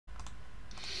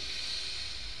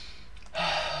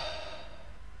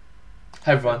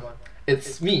Hi everyone,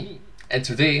 it's me, and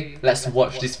today let's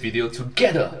watch this video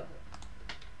together.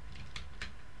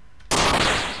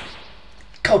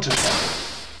 Culture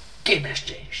shock, game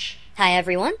exchange. Hi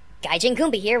everyone, Gaijin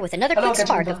Goombah here with another Hello, quick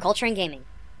spark Gaijin of culture and gaming.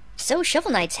 So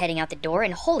Shovel Knight's heading out the door,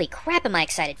 and holy crap am I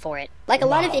excited for it. Like a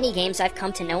lot of indie games I've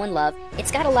come to know and love,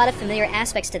 it's got a lot of familiar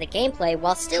aspects to the gameplay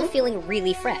while still feeling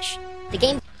really fresh. The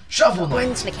game Shovel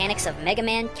blends Knight. mechanics of Mega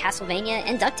Man, Castlevania,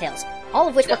 and DuckTales, all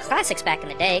of which were classics back in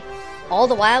the day. All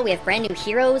the while, we have brand new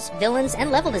heroes, villains,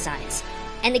 and level designs.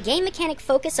 And the game mechanic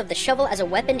focus of the shovel as a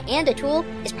weapon and a tool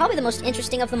is probably the most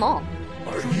interesting of them all.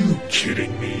 Are you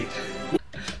kidding me?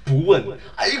 不问,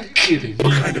 are you kidding me?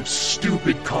 What kind of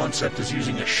stupid concept is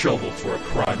using a shovel for a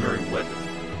primary weapon?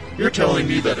 You're telling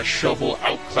me that a shovel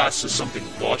outclasses something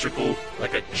logical,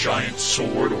 like a giant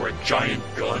sword or a giant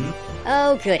gun?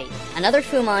 Oh goody, another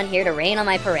Fumon here to rain on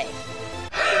my parade.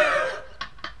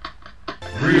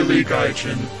 Really,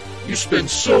 Gaijin? You spend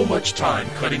so much time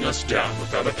cutting us down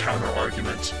without a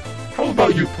counter-argument. How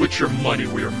about you put your money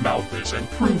where your mouth is and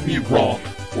prove me wrong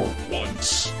for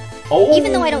once? Oh.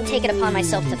 Even though I don't take it upon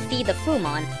myself to feed the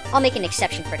Fumon, I'll make an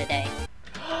exception for today.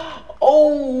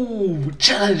 Oh,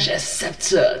 challenge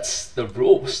accepted. The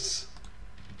roast.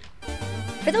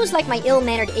 For those like my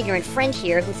ill-mannered ignorant friend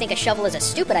here who think a shovel is a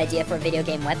stupid idea for a video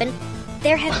game weapon,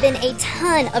 there have been a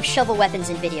ton of shovel weapons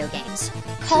in video games.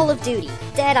 Call of Duty,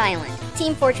 Dead Island,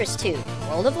 Team Fortress 2,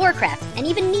 World of Warcraft, and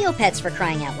even Neopets for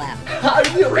crying out loud.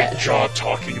 Great job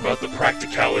talking about the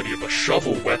practicality of a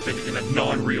shovel weapon in a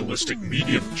non-realistic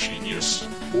medium, genius.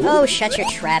 Oh, shut your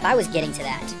trap, I was getting to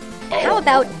that. How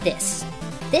about this?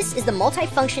 This is the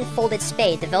multifunction folded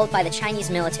spade developed by the Chinese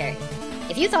military.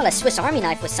 If you thought a Swiss Army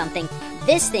knife was something,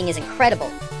 this thing is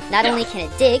incredible. Not only can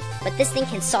it dig, but this thing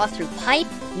can saw through pipe,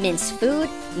 mince food,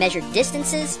 measure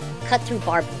distances, cut through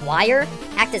barbed wire,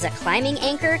 act as a climbing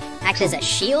anchor, act as a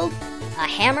shield, a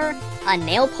hammer, a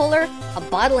nail puller, a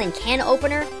bottle and can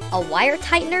opener, a wire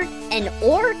tightener, and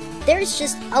or there's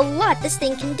just a lot this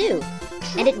thing can do.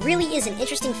 And it really is an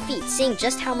interesting feat seeing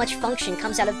just how much function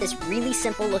comes out of this really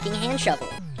simple looking hand shovel.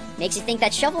 Makes you think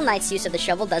that Shovel Knight's use of the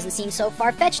shovel doesn't seem so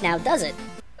far-fetched now, does it?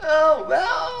 Oh,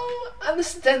 well,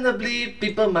 understandably,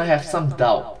 people might have some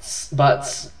doubts, but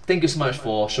thank you so much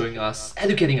for showing us,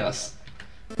 educating us.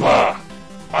 Bah!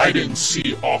 I didn't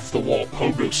see off-the-wall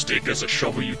pogo stick as a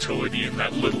shovel utility in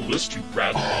that little list you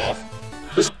rattled off.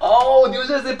 Oh, you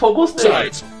just say pogo stick.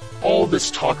 Besides, all this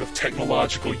talk of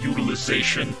technological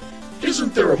utilization,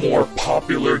 isn't there a more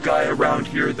popular guy around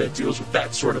here that deals with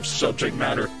that sort of subject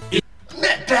matter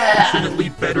infinitely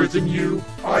better than you?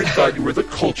 I thought you were the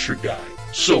culture guy.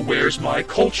 So where's my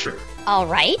culture?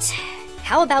 Alright,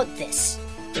 how about this?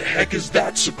 The heck is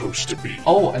that supposed to be?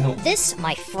 Oh, I know. This,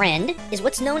 my friend, is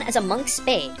what's known as a monk's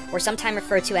spade, or sometimes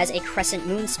referred to as a crescent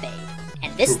moon spade.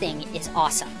 And this thing is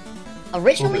awesome.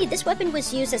 Originally, this weapon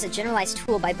was used as a generalized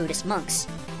tool by Buddhist monks.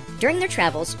 During their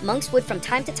travels, monks would from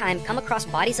time to time come across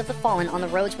bodies of the fallen on the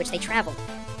roads which they traveled.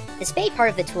 The spade part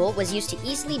of the tool was used to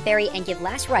easily bury and give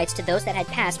last rites to those that had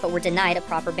passed but were denied a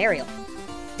proper burial.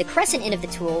 The crescent end of the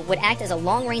tool would act as a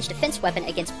long-range defense weapon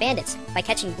against bandits by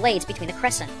catching blades between the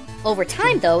crescent. Over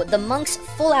time, though, the monks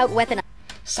full-out weaponized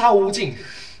沙无尽，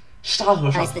沙和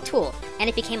尚。 the tool, and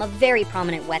it became a very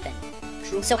prominent weapon.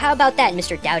 True. So how about that,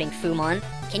 Mr. Doubting Fumon?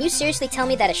 Can you seriously tell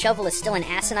me that a shovel is still an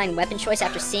asinine weapon choice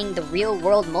after seeing the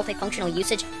real-world multifunctional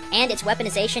usage and its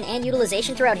weaponization and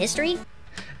utilization throughout history?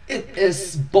 It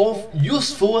is both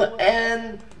useful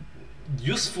and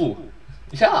useful.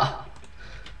 Yeah.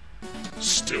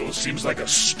 Still seems like a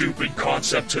stupid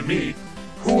concept to me.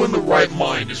 Who in the right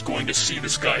mind is going to see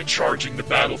this guy charging the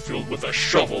battlefield with a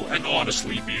shovel and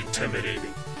honestly be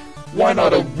intimidating? Why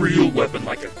not a real weapon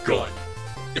like a gun?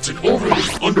 It's an overly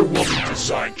underwhelming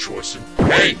design choice and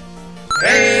hey!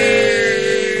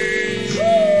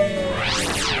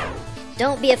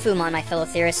 Don't be a Fumon, my fellow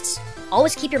theorists.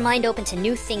 Always keep your mind open to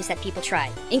new things that people try,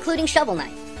 including Shovel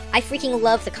Knight. I freaking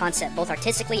love the concept, both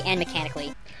artistically and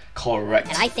mechanically. Correct.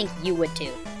 And I think you would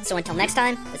too. So until next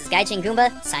time, this is Gaijin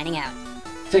Goombah, signing out.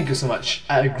 Thank you so much.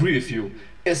 I agree with you.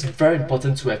 It's very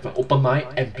important to have an open mind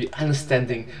and be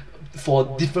understanding for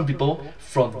different people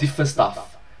from different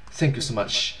stuff. Thank you so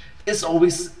much. It's not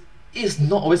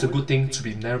always a good thing to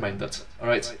be narrow-minded.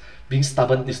 Alright? Being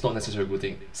stubborn is not necessarily a good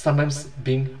thing. Sometimes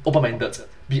being open-minded,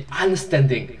 be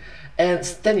understanding, and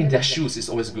stand in their shoes is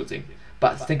always a good thing.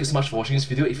 But thank you so much for watching this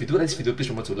video. If you do like this video, please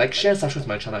remember to like, share, subscribe to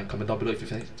my channel, and comment down below if you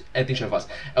have anything to share with us.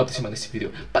 I hope to see you in my next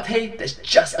video. But hey, that's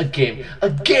just a game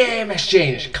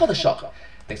exchange, culture shock.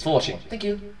 Thanks for watching. Thank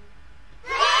you.